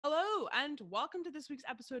and welcome to this week's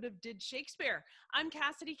episode of Did Shakespeare? I'm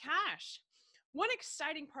Cassidy Cash. One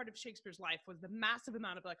exciting part of Shakespeare's life was the massive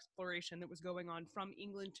amount of exploration that was going on from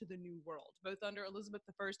England to the New World, both under Elizabeth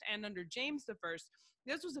I and under James I.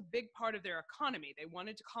 This was a big part of their economy. They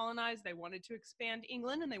wanted to colonize, they wanted to expand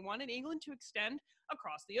England, and they wanted England to extend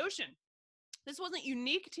across the ocean. This wasn't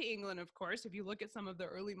unique to England, of course. If you look at some of the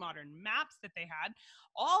early modern maps that they had,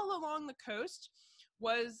 all along the coast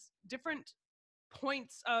was different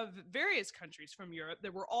points of various countries from Europe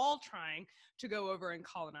that were all trying to go over and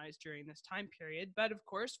colonize during this time period. But of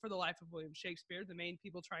course, for the life of William Shakespeare, the main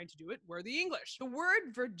people trying to do it were the English. The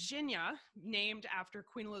word Virginia, named after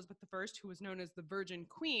Queen Elizabeth I, who was known as the Virgin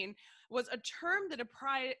Queen, was a term that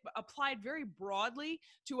applied very broadly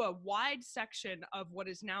to a wide section of what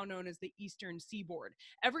is now known as the Eastern Seaboard.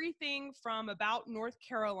 Everything from about North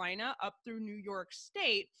Carolina up through New York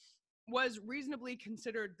State was reasonably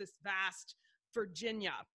considered this vast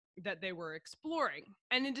Virginia that they were exploring.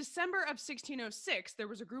 And in December of 1606, there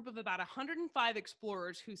was a group of about 105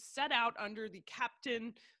 explorers who set out under the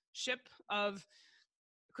captainship of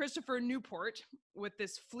Christopher Newport with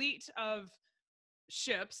this fleet of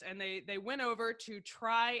ships, and they went over to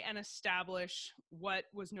try and establish what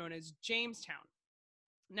was known as Jamestown.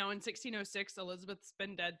 Now, in 1606, Elizabeth's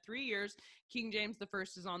been dead 3 years. King James I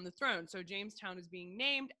is on the throne, so Jamestown is being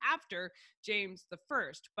named after James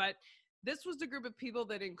I. But this was the group of people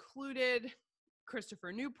that included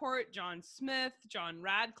Christopher Newport, John Smith, John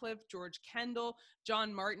Radcliffe, George Kendall,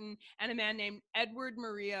 John Martin, and a man named Edward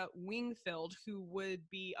Maria Wingfield, who would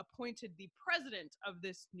be appointed the president of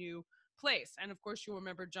this new place. And of course, you'll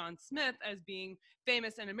remember John Smith as being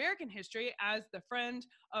famous in American history as the friend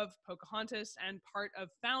of Pocahontas and part of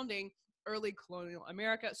founding early colonial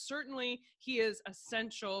America. Certainly, he is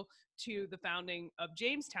essential to the founding of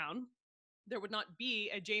Jamestown. There would not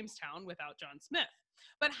be a Jamestown without John Smith.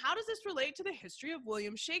 But how does this relate to the history of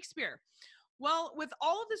William Shakespeare? Well, with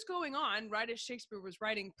all of this going on, right as Shakespeare was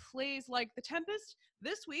writing plays like The Tempest,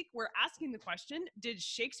 this week we're asking the question, did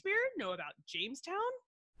Shakespeare know about Jamestown?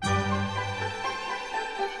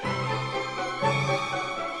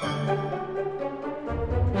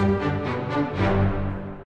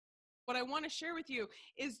 What I want to share with you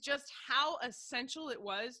is just how essential it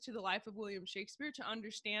was to the life of William Shakespeare to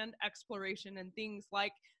understand exploration and things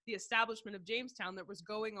like the establishment of Jamestown that was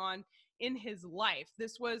going on in his life.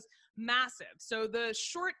 This was massive. So the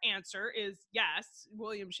short answer is yes,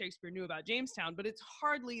 William Shakespeare knew about Jamestown, but it's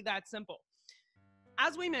hardly that simple.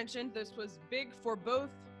 As we mentioned, this was big for both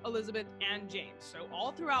Elizabeth and James. So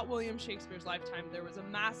all throughout William Shakespeare's lifetime, there was a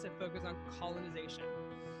massive focus on colonization.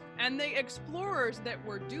 And the explorers that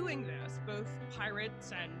were doing this, both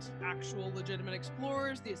pirates and actual legitimate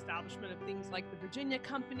explorers, the establishment of things like the Virginia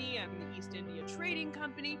Company and the East India Trading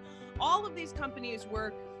Company, all of these companies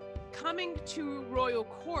were coming to royal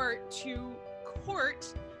court to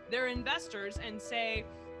court their investors and say,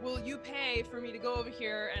 will you pay for me to go over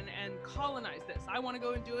here and colonize this? I want to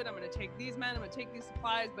go and do it. I'm going to take these men, I'm going to take these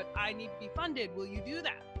supplies, but I need to be funded. Will you do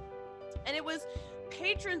that? And it was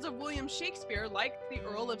patrons of William Shakespeare, like the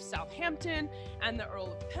Earl of Southampton and the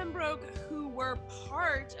Earl of Pembroke, who were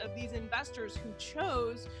part of these investors who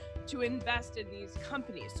chose to invest in these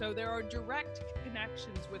companies. So there are direct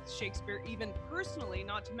connections with Shakespeare, even personally,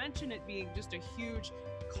 not to mention it being just a huge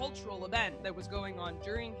cultural event that was going on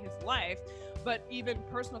during his life, but even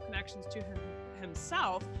personal connections to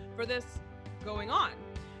himself for this going on.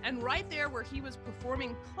 And right there where he was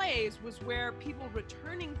performing plays was where people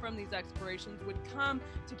returning from these explorations would come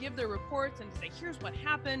to give their reports and to say, here's what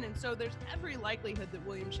happened. And so there's every likelihood that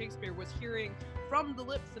William Shakespeare was hearing from the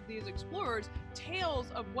lips of these explorers tales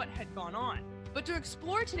of what had gone on. But to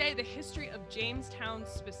explore today the history of Jamestown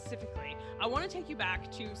specifically, I want to take you back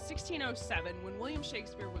to 1607 when William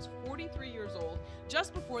Shakespeare was 43 years old,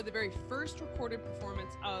 just before the very first recorded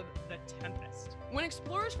performance of The Tempest. When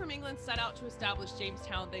explorers from England set out to establish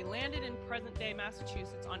Jamestown, they landed in present-day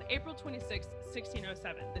Massachusetts on April 26,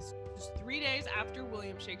 1607. This is 3 days after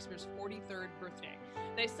William Shakespeare's 43rd birthday.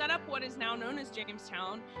 They set up what is now known as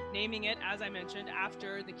Jamestown, naming it, as I mentioned,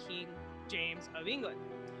 after the King James of England.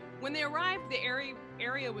 When they arrived, the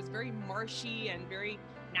area was very marshy and very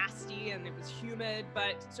nasty, and it was humid,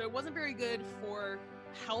 so it wasn't very good for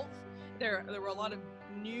health. There were a lot of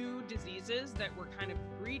new diseases that were kind of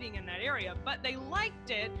breeding in that area, but they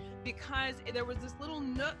liked it because there was this little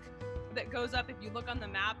nook that goes up, if you look on the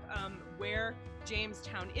map where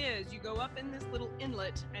Jamestown is, you go up in this little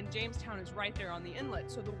inlet, and Jamestown is right there on the inlet.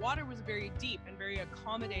 So the water was very deep and very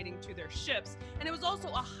accommodating to their ships, and it was also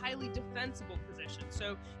a highly defensible position.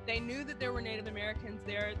 So they knew that there were Native Americans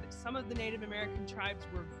there. Some of the Native American tribes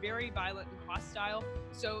were very violent and hostile,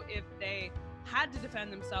 so if they had to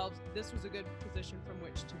defend themselves, this was a good position from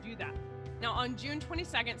which to do that. Now, on June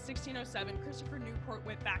 22nd, 1607, Christopher Newport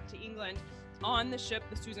went back to England on the ship,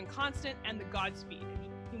 the Susan Constant and the Godspeed.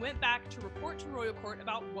 He went back to report to royal court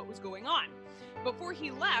about what was going on. Before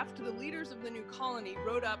he left, the leaders of the new colony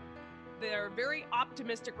wrote up their very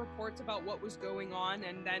optimistic reports about what was going on,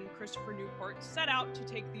 and then Christopher Newport set out to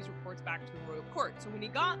take these reports back to the royal court. So when he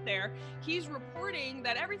got there, he's reporting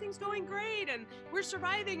that everything's going great and we're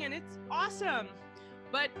surviving and it's awesome.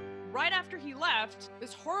 But right after he left,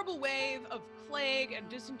 this horrible wave of plague and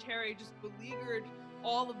dysentery just beleaguered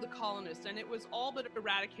all of the colonists, and it was all but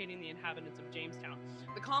eradicating the inhabitants of Jamestown.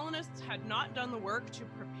 The colonists had not done the work to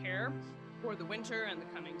prepare for the winter and the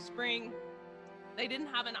coming spring. They didn't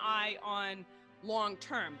have an eye on long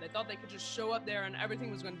term. They thought they could just show up there and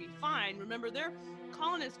everything was going to be fine. Remember, they're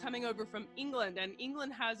colonists coming over from England, and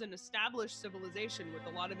England has an established civilization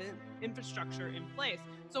with a lot of infrastructure in place.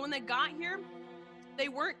 So when they got here, they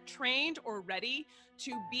weren't trained or ready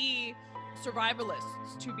to be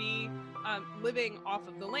survivalists, to be living off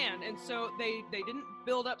of the land. And so they didn't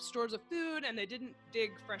build up stores of food, and they didn't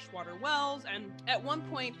dig freshwater wells. And at one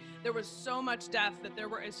point, there was so much death that there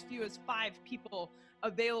were as few as 5 people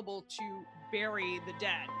available to bury the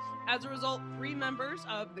dead. As a result, 3 members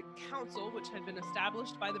of the council, which had been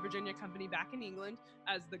established by the Virginia Company back in England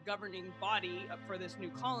as the governing body for this new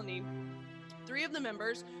colony, 3 of the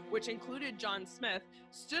members, which included John Smith,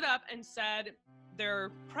 stood up and said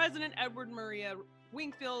their president, Edward Maria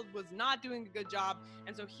Wingfield, was not doing a good job,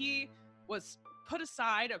 and so he was put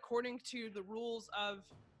aside according to the rules of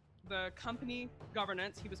the company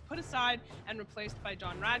governance. He was put aside and replaced by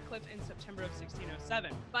John Radcliffe in September of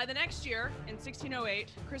 1607. By the next year, in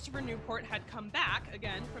 1608, Christopher Newport had come back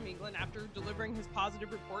again from England after delivering his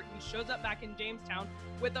positive report. He shows up back in Jamestown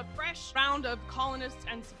with a fresh round of colonists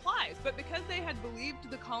and supplies. But because they had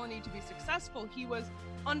believed the colony to be successful, he was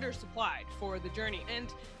undersupplied for the journey.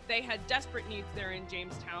 And they had desperate needs there in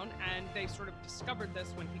Jamestown, and they sort of discovered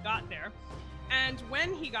this when he got there. And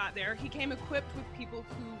when he got there, he came equipped with people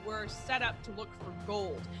who were set up to look for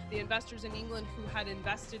gold. The investors in England who had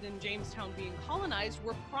invested in Jamestown being colonized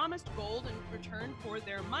were promised gold in return for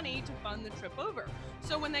their money to fund the trip over.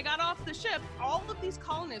 So when they got off the ship, all of these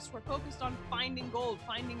colonists were focused on finding gold,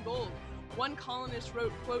 finding gold. One colonist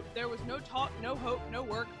wrote, quote, "There was no talk, no hope, no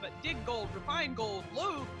work, but dig gold, refine gold,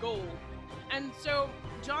 load gold." And so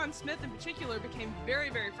John Smith in particular became very,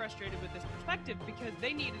 very frustrated with this perspective because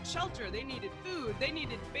they needed shelter, they needed food, they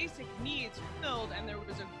needed basic needs fulfilled, and there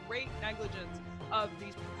was a great negligence of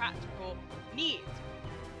these practical needs.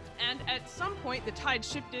 And at some point, the tide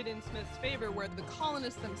shifted in Smith's favor, where the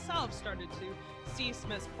colonists themselves started to see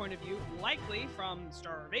Smith's point of view, likely from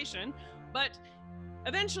starvation, but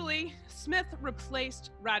eventually, Smith replaced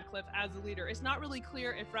Radcliffe as the leader. It's not really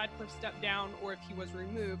clear if Radcliffe stepped down or if he was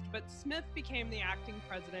removed, but Smith became the acting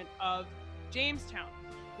president of Jamestown.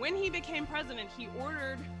 When he became president, he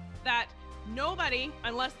ordered that nobody,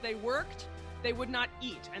 unless they worked, they would not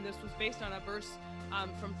eat. And this was based on a verse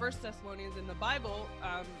from 1 Thessalonians in the Bible,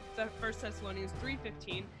 1 Thessalonians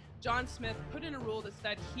 3:15. John Smith put in a rule that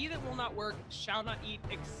said, "He that will not work shall not eat,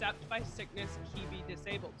 except by sickness he be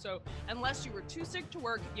disabled." So unless you were too sick to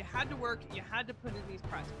work, you had to put in these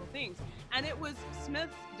practical things. And it was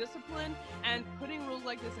Smith's discipline and putting rules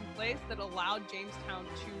like this in place that allowed Jamestown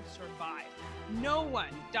to survive. No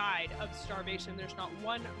one died of starvation. There's not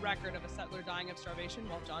one record of a settler dying of starvation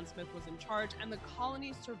while John Smith was in charge, and the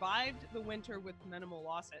colony survived the winter with minimal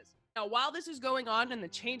losses. Now, while this is going on and the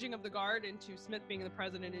changing of the guard into Smith being the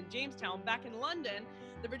president in Jamestown, back in London,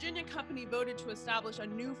 the Virginia Company voted to establish a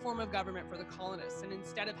new form of government for the colonists. And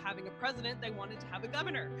instead of having a president, they wanted to have a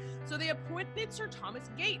governor. So they appointed Sir Thomas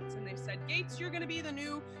Gates, and they said, "Gates, you're going to be the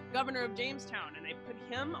new governor of Jamestown." And they put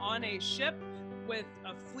him on a ship with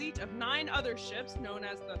a fleet of 9 other ships known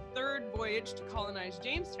as the Third Voyage to colonize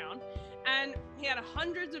Jamestown. And he had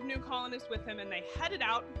hundreds of new colonists with him, and they headed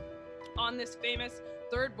out on this famous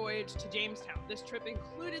third voyage to Jamestown. This trip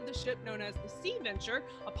included the ship known as the Sea Venture,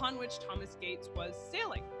 upon which Thomas Gates was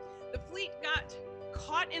sailing. The fleet got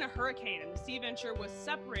caught in a hurricane, and the Sea Venture was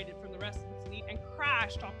separated from the rest of the fleet and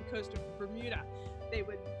crashed off the coast of Bermuda. They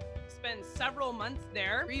would spend several months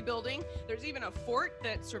there rebuilding. There's even a fort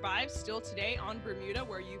that survives still today on Bermuda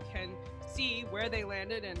where you can sea where they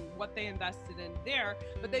landed and what they invested in there,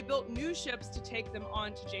 but they built new ships to take them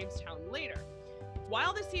on to Jamestown later.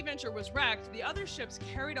 While the Sea Venture was wrecked, the other ships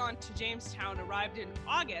carried on to Jamestown arrived in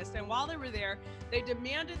August, and while they were there, they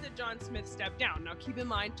demanded that John Smith step down. Now keep in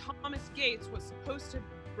mind, Thomas Gates was supposed to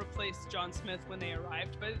replace John Smith when they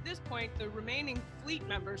arrived, but at this point, the remaining fleet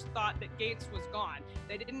members thought that Gates was gone.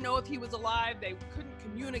 They didn't know if he was alive, they couldn't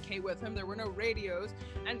communicate with him, there were no radios,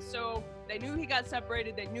 and so they knew he got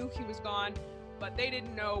separated, they knew he was gone, but they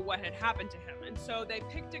didn't know what had happened to him. And so they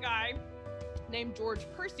picked a guy named George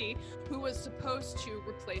Percy, who was supposed to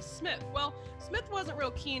replace Smith. Well, Smith wasn't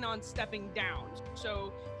real keen on stepping down,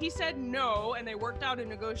 so he said no, and they worked out a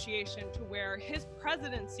negotiation to where his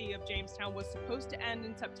presidency of Jamestown was supposed to end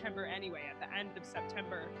in September anyway, at the end of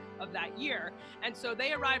September of that year. And so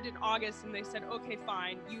they arrived in August and they said, okay,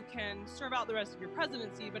 fine, you can serve out the rest of your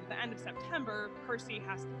presidency, but at the end of September, Percy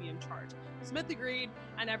has to be in charge. Smith agreed,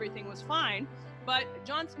 and everything was fine. But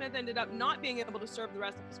John Smith ended up not being able to serve the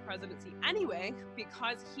rest of his presidency anyway,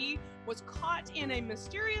 because he was caught in a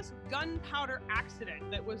mysterious gunpowder accident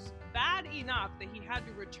that was bad enough that he had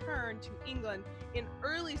to return to England in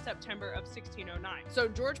early September of 1609. So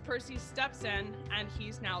George Percy steps in, and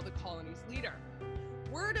he's now the colony's leader.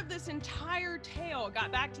 Word of this entire tale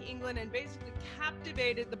got back to England and basically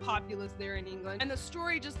captivated the populace there in England, and the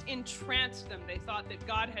story just entranced them. They thought that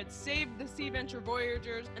God had saved the Sea Venture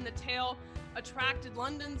voyagers, and the tale attracted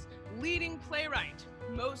London's leading playwright.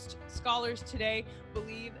 Most scholars today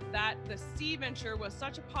believe that the Sea Venture was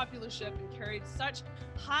such a popular ship and carried such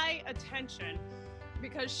high attention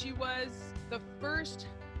because she was the first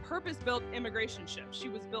purpose-built immigration ship. She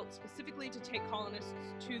was built specifically to take colonists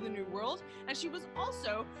to the New World, and she was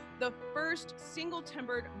also the first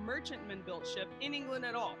single-timbered merchantman-built ship in England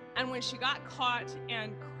at all. And when she got caught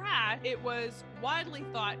and crashed, it was widely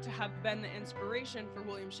thought to have been the inspiration for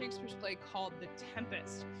William Shakespeare's play called The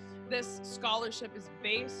Tempest. This scholarship is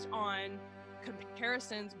based on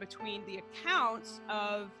comparisons between the accounts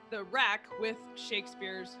of the wreck with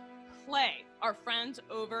Shakespeare's play. Our friends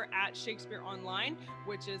over at Shakespeare Online,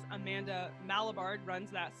 which is Amanda Malabard,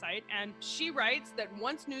 runs that site, and she writes that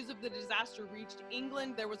once news of the disaster reached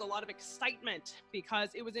England, there was a lot of excitement because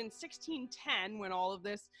it was in 1610 when all of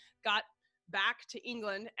this got back to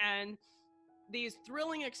England, and these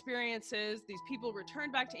thrilling experiences, these people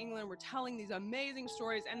returned back to England, were telling these amazing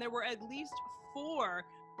stories, and there were at least 4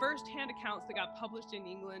 first-hand accounts that got published in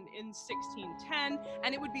England in 1610,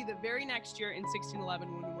 and it would be the very next year in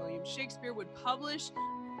 1611 when William Shakespeare would publish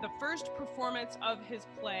the first performance of his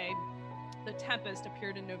play. The Tempest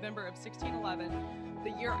appeared in November of 1611.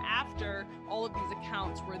 The year after, all of these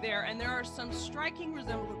accounts were there, and there are some striking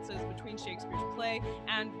resemblances between Shakespeare's play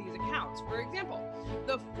and these accounts. For example,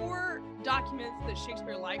 the 4 documents that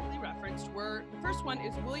Shakespeare likely referenced were, the first one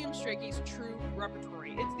is William Strachey's True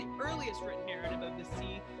Repertory. It's the earliest written narrative of the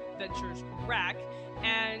Sea Venture's wreck,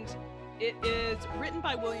 and it is written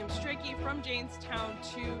by William Strachey from Jamestown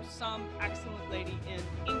to some excellent lady in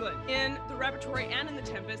England. In the Repertory and in the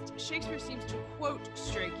Tempest, Shakespeare seems to quote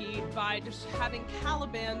Strachey by just having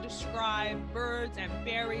Caliban describe birds and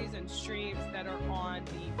berries and streams that are on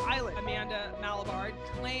the island. Amanda Malabard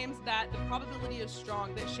claims that the probability is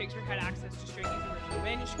strong that Shakespeare had access to Strachey's original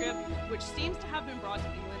manuscript, which seems to have been brought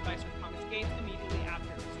to England by Sir Thomas Gates immediately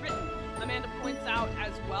after it was written. Amanda points out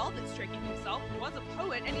as well that Strachey himself was a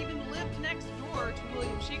poet and even lived next door to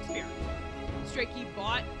William Shakespeare. Strachey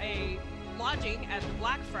bought a lodging at the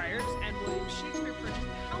Blackfriars, and William Shakespeare purchased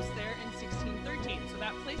a house there in 1613. So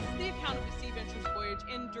that places the account of the Sea Venture's voyage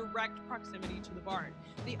in direct proximity to the barn.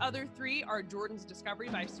 The other 3 are Jordan's Discovery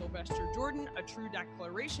by Sylvester Jordan, A True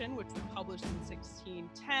Declaration, which was published in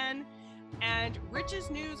 1610, and Rich's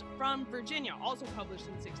News from Virginia, also published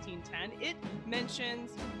in 1610. It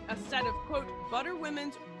mentions a set of, quote, butter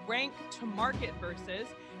women's rank to market verses,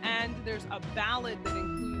 and there's a ballad that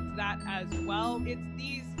includes that as well. It's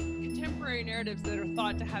these contemporary narratives that are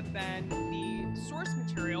thought to have been the source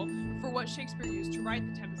material for what Shakespeare used to write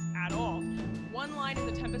The Tempest at all. One line in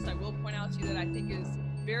The Tempest I will point out to you that I think is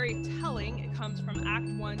very telling. It comes from Act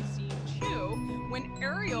 1, Scene 2, when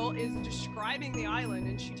Ariel is describing the island,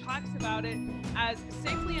 and she talks about it as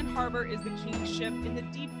safely in harbor is the king's ship in the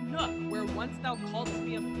deep nook, where once thou calledst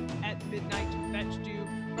me at midnight to fetch dew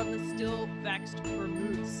from the still vexed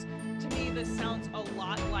Bermuths. To me, this sounds a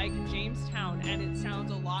lot like Jamestown, and it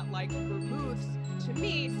sounds a lot like Bermuths. To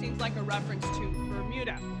me, seems like a reference to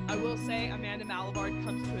Bermuda. I will say Amanda Malabard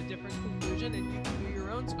comes to a different conclusion, and you can do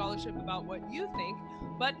your own scholarship about what you think,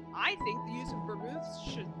 but I think the use of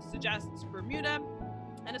Bermuths suggests Bermuda,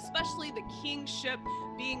 and especially the king's ship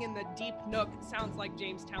being in the deep nook sounds like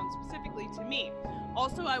Jamestown specifically to me.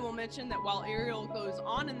 Also, I will mention that while Ariel goes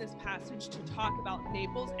on in this passage to talk about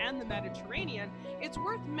Naples and the Mediterranean, it's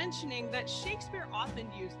worth mentioning that Shakespeare often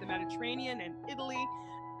used the Mediterranean and Italy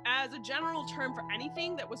as a general term for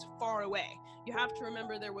anything that was far away. You have to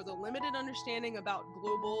remember there was a limited understanding about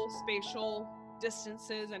global spatial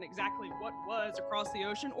distances and exactly what was across the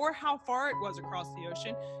ocean or how far it was across the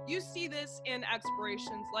ocean. You see this in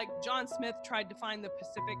explorations like John Smith tried to find the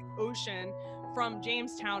Pacific Ocean from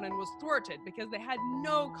Jamestown and was thwarted because they had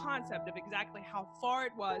no concept of exactly how far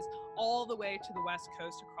it was all the way to the west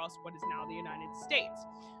coast across what is now the United States.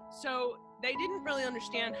 So they didn't really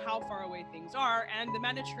understand how far away things are, and the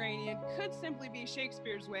Mediterranean could simply be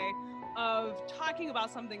Shakespeare's way of talking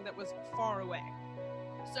about something that was far away.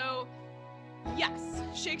 So yes,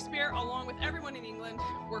 Shakespeare, along with everyone in England,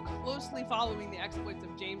 were closely following the exploits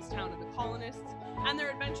of Jamestown and the colonists, and their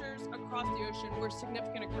adventures across the ocean were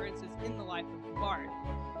significant occurrences in the life of the bard,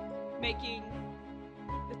 making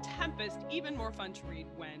the Tempest even more fun to read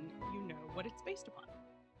when you know what it's based upon.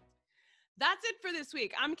 That's it for this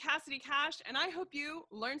week. I'm Cassidy Cash, and I hope you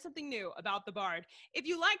learned something new about the Bard. If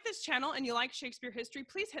you like this channel and you like Shakespeare history,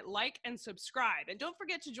 please hit like and subscribe. And don't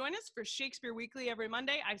forget to join us for Shakespeare Weekly every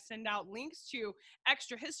Monday. I send out links to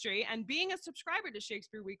extra history, and being a subscriber to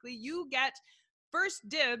Shakespeare Weekly, you get first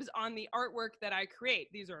dibs on the artwork that I create.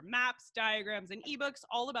 These are maps, diagrams, and ebooks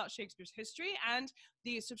all about Shakespeare's history, and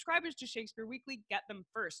the subscribers to Shakespeare Weekly get them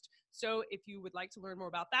first. So if you would like to learn more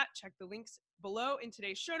about that, check the links below in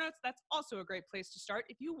today's show notes. That's also a great place to start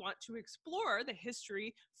if you want to explore the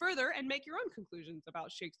history further and make your own conclusions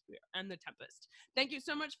about Shakespeare and the Tempest. Thank you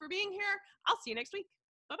so much for being here. I'll see you next week.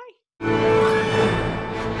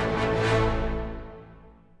 Bye-bye.